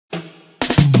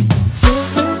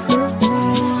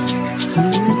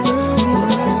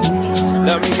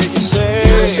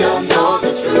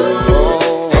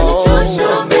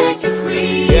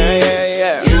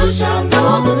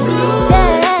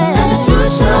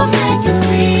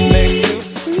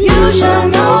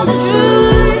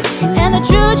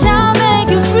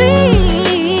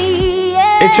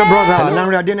your brother,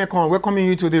 Lanre Adenekan, welcoming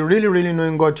you to the Really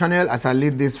Knowing God channel as I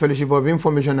lead this fellowship of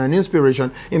information and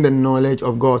inspiration in the knowledge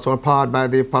of God. So powered by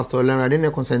the Pastor Lanre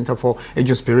Adenekan Center for Age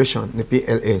Inspiration, the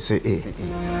PLACA.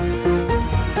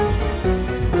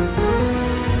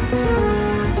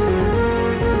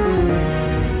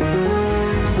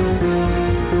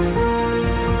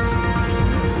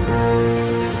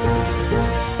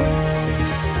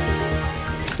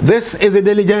 This is the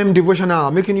Daily Gem Devotional,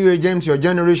 making you a gem to your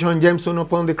generation, gemstone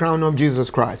upon the crown of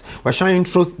Jesus Christ. We're sharing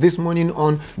truth this morning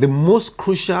on the most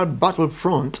crucial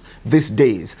battlefront these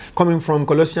days, coming from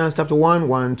Colossians chapter 1,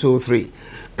 1, 2, 3.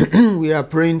 We are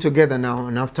praying together now,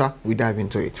 and after we dive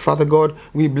into it. Father God,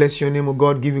 we bless your name, O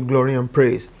God, give you glory and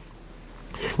praise.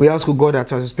 We ask, O God,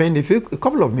 that as we spend a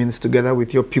couple of minutes together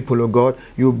with your people, O God,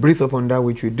 you breathe upon that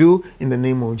which we do in the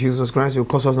name of Jesus Christ. You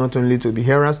cause us not only to be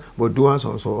hearers, but doers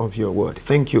also of your word.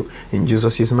 Thank you. In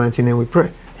Jesus' mighty name we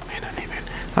pray. Amen and amen.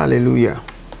 Hallelujah.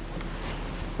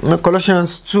 Now,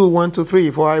 Colossians 2, 1 to 3.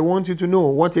 For I want you to know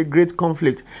what a great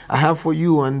conflict I have for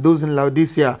you and those in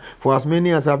Laodicea, for as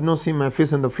many as have not seen my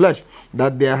face in the flesh,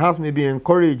 that their hearts may be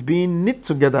encouraged, being knit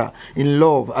together in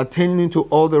love, attending to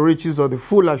all the riches of the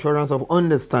full assurance of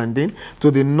understanding, to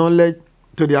the knowledge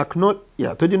of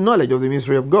the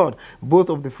mystery of God, both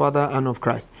of the Father and of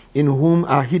Christ, in whom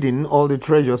are hidden all the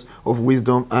treasures of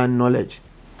wisdom and knowledge.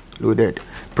 Loaded.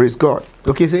 Praise God.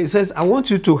 Okay, so it says, I want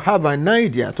you to have an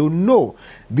idea, to know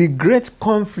the great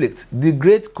conflict, the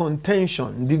great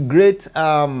contention, the great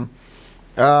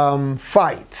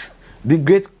fight, the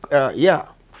great,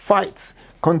 fights,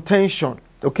 contention,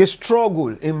 okay, struggle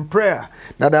in prayer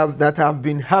that I've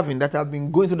been having, that I've been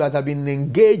going through, that I've been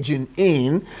engaging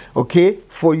in, okay,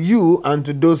 for you and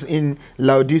to those in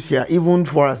Laodicea, even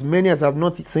for as many as have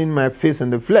not seen my face in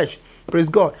the flesh. Praise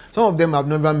God. Some of them have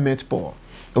never met Paul.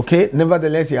 Okay,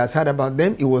 nevertheless, he has heard about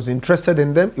them. He was interested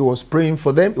in them. He was praying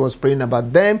for them. He was praying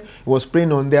about them. He was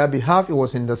praying on their behalf. He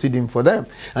was interceding for them.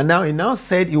 And now he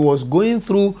said he was going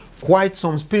through quite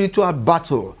some spiritual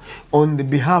battle on the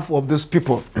behalf of these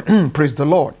people. Praise the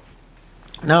Lord.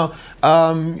 Now,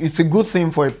 it's a good thing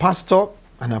for a pastor,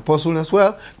 an apostle as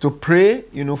well, to pray,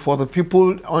 for the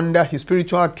people under his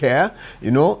spiritual care,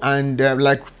 and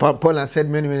like Paul has said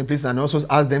many places, and also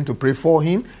ask them to pray for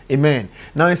him. Amen.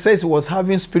 Now it says he was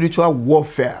having spiritual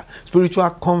warfare, spiritual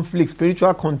conflict,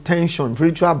 spiritual contention,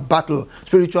 spiritual battle,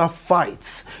 spiritual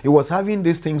fights. He was having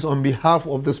these things on behalf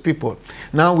of these people.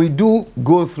 Now we do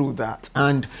go through that,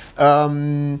 and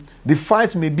the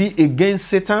fights may be against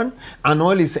Satan and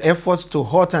all his efforts to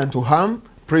hurt and to harm.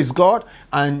 Praise God.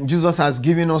 And Jesus has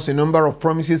given us a number of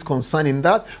promises concerning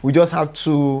that. We just have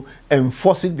to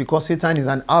enforce it, because Satan is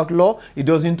an outlaw. He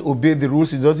doesn't obey the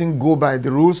rules. He doesn't go by the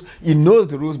rules. He knows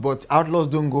the rules, but outlaws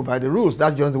don't go by the rules.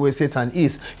 That's just the way Satan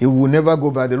is. He will never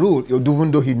go by the rules,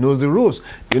 even though he knows the rules.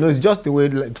 It's just the way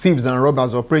thieves and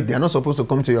robbers operate. They are not supposed to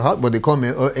come to your house, but they come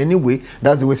anyway.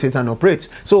 That's the way Satan operates.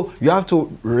 So you have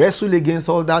to wrestle against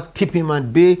all that. Keep him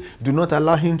at bay. Do not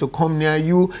allow him to come near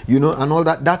you, and all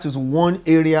that. That is one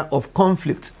area of conflict.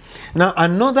 Now,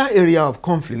 another area of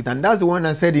conflict, and that's the one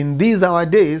I said in these our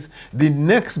days, the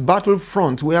next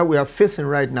battlefront where we are facing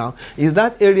right now, is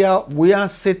that area where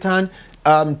Satan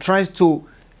tries to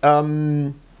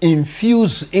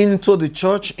infuse into the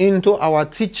church, into our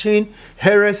teaching,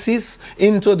 heresies,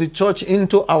 into the church,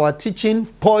 into our teaching,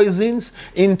 poisons,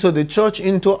 into the church,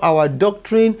 into our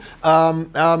doctrine,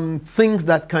 things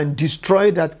that can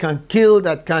destroy, that can kill,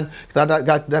 that can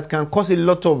cause a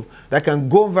lot of, that can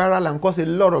go viral and cause a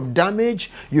lot of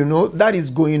damage. That is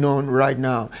going on right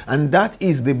now. And that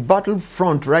is the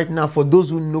battlefront right now for those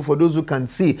who know, for those who can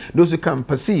see, those who can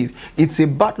perceive. It's a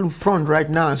battlefront right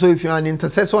now. So if you're an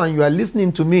intercessor and you are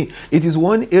listening to me, it is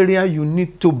one area you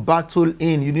need to battle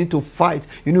in. You need to fight.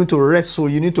 You need to wrestle.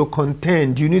 You need to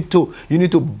contend. You need to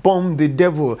bomb the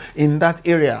devil in that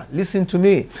area. Listen to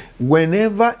me.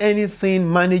 Whenever anything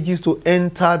manages to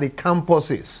enter the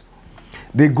campuses,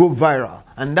 they go viral.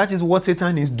 And that is what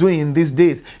Satan is doing in these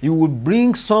days. He will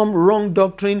bring some wrong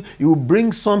doctrine. He will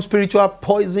bring some spiritual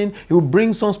poison. He will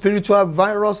bring some spiritual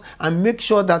virus and make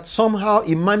sure that somehow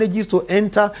he manages to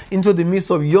enter into the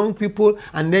midst of young people,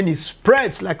 and then it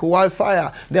spreads like a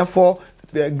wildfire. Therefore,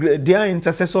 dear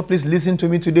intercessor, please listen to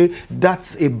me today.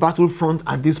 That's a battlefront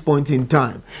at this point in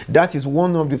time. That is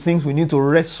one of the things we need to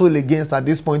wrestle against at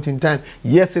this point in time.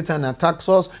 Yes, Satan attacks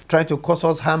us, try to cause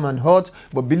us harm and hurt,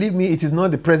 but believe me, it is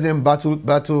not the present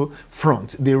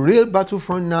battlefront. The real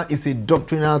battlefront now is a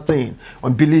doctrinal thing.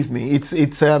 And believe me,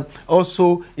 it's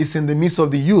also in the midst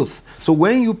of the youth. So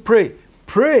when you pray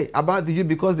pray about the youth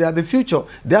because they are the future.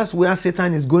 That's where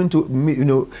Satan is going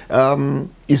to,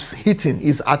 is hitting,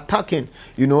 is attacking,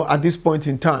 at this point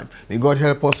in time. May God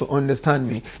help us to understand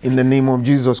me in the name of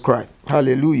Jesus Christ.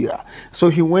 Hallelujah. So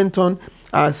he went on,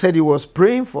 said he was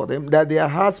praying for them that their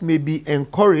hearts may be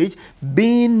encouraged,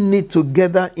 being knit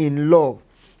together in love.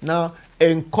 Now,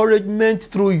 encouragement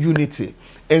through unity,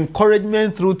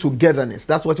 encouragement through togetherness.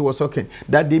 That's what he was talking.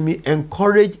 That they may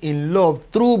encourage in love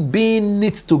through being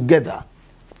knit together.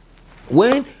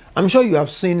 When I'm sure you have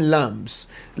seen lambs.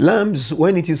 Lambs,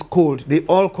 when it is cold, they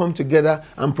all come together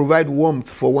and provide warmth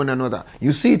for one another.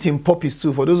 You see it in puppies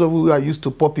too. For those of you who are used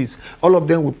to puppies, all of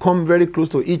them would come very close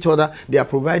to each other. They are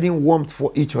providing warmth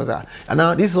for each other. And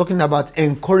now this is talking about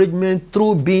encouragement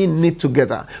through being knit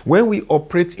together. When we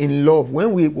operate in love,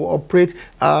 when we operate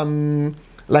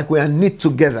like we are knit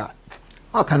together.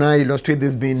 How can I illustrate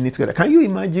this being knit together? Can you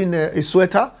imagine a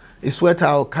sweater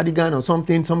or cardigan or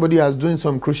something, somebody is doing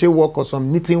some crochet work or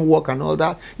some knitting work and all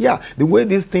that? Yeah, the way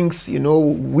these things,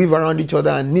 weave around each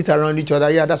other and knit around each other,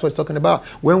 yeah, that's what it's talking about.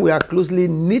 When we are closely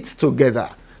knit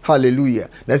together, hallelujah.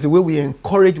 That's the way we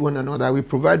encourage one another. We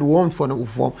provide warmth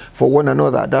for one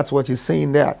another. That's what he's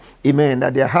saying there. Amen.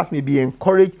 That their hearts may be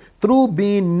encouraged through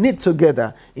being knit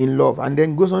together in love. And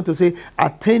then goes on to say,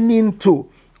 attaining to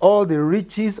all the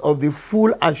riches of the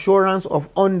full assurance of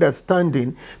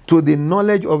understanding, to the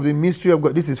knowledge of the mystery of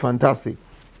God. This is fantastic.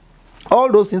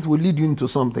 All those things will lead you into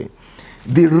something.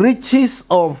 The riches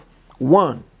of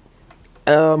one,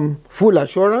 full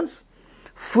assurance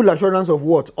of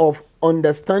what? Of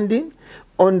understanding.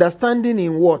 Understanding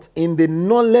in what? In the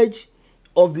knowledge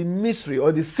of the mystery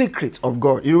or the secret of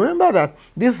God. You remember that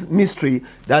this mystery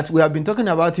that we have been talking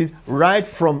about it right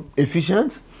from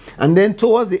Ephesians. And then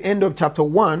towards the end of chapter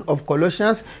 1 of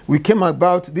Colossians, we came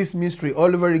about this mystery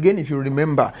all over again, if you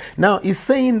remember. Now, he's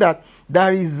saying that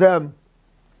there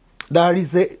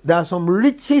are some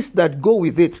riches that go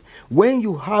with it when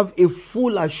you have a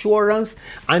full assurance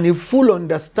and a full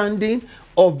understanding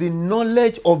of the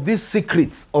knowledge of these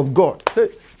secrets of God.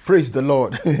 Praise the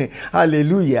Lord.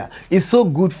 Hallelujah. It's so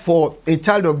good for a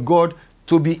child of God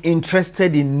to be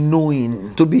interested in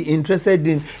knowing, to be interested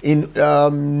in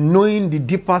knowing the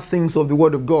deeper things of the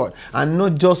Word of God, and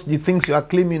not just the things you are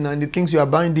claiming and the things you are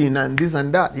binding and this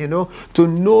and that, to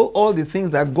know all the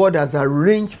things that God has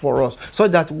arranged for us, so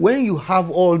that when you have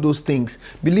all those things,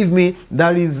 believe me,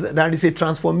 there is a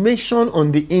transformation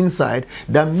on the inside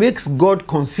that makes God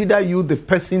consider you the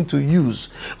person to use.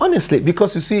 Honestly,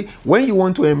 because you see, when you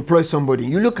want to employ somebody,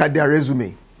 you look at their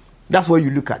resume. That's what you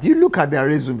look at. You look at their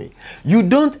resume. You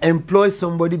don't employ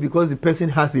somebody because the person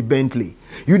has a Bentley.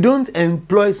 You don't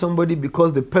employ somebody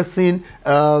because the person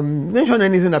mention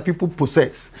anything that people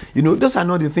possess. Those are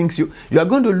not the things you are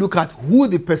going to look at. Who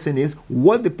the person is,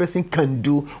 what the person can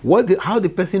do, how the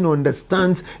person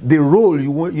understands the role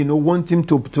you want him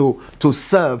to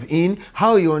serve in,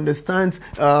 how he understands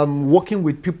working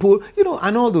with people,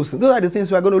 and all those things. Those are the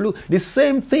things we are going to look. The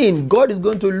same thing, God is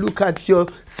going to look at your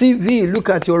CV, look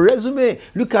at your resume,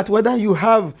 look at whether you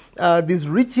have these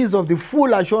riches of the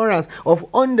full assurance of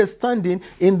understanding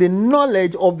in the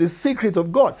knowledge of the secret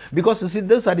of God. Because you see,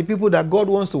 those are the people that God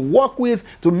wants to work with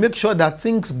to make sure that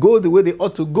things go the way they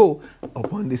ought to go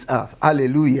upon this earth.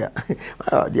 Hallelujah.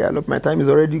 Oh dear, look, my time is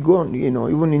already gone,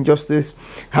 even in just this.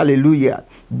 Hallelujah.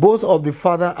 Both of the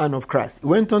Father and of Christ. He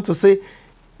went on to say,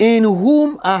 in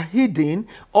whom are hidden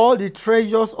all the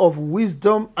treasures of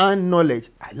wisdom and knowledge.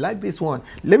 I like this one.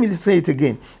 Let me say it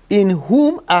again. In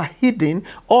whom are hidden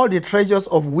all the treasures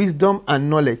of wisdom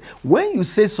and knowledge. When you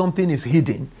say something is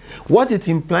hidden, what it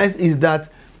implies is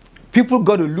that people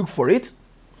got to look for it,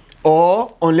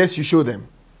 or unless you show them.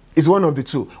 It's one of the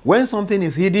two. When something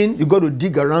is hidden, you got to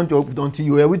dig around until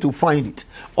you're able to find it,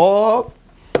 or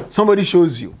somebody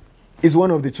shows you. It's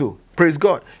one of the two. Praise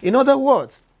God. In other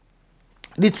words,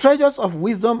 the treasures of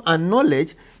wisdom and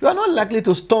knowledge, you are not likely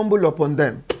to stumble upon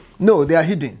them. No, they are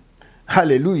hidden.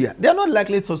 Hallelujah. They are not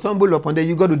likely to stumble upon them.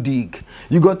 You got to dig.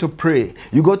 You got to pray.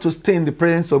 You got to stay in the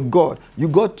presence of God. You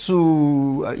got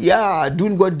to,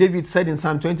 doing what David said in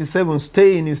Psalm 27,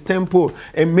 stay in his temple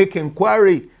and make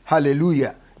inquiry.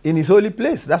 Hallelujah. In his holy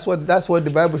place. That's what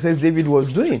the Bible says David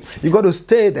was doing. You got to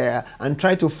stay there and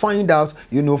try to find out,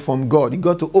 from God. You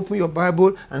got to open your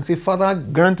Bible and say, Father,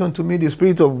 grant unto me the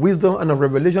spirit of wisdom and of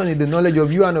revelation in the knowledge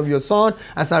of you and of your Son.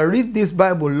 As I read this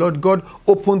Bible, Lord God,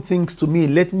 open things to me.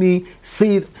 Let me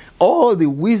see all the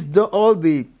wisdom, all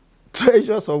the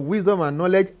treasures of wisdom and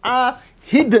knowledge are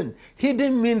hidden.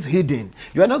 Hidden means hidden.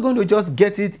 You are not going to just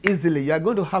get it easily. You are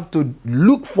going to have to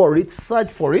look for it, search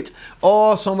for it,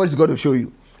 or somebody's got to show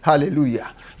you.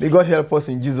 Hallelujah. May God help us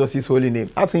in Jesus' holy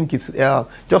name. I think it's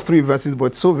just 3 verses,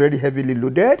 but so very heavily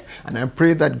loaded. And I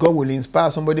pray that God will inspire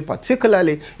somebody,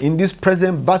 particularly in these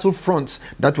present battlefronts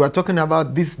that we are talking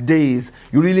about these days.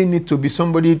 You really need to be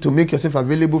somebody to make yourself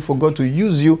available for God to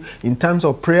use you in terms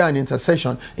of prayer and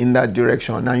intercession in that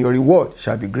direction. And your reward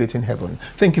shall be great in heaven.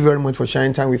 Thank you very much for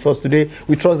sharing time with us today.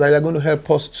 We trust that you are going to help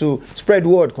us to spread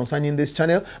word concerning this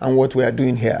channel and what we are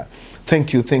doing here.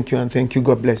 Thank you, and thank you.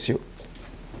 God bless you.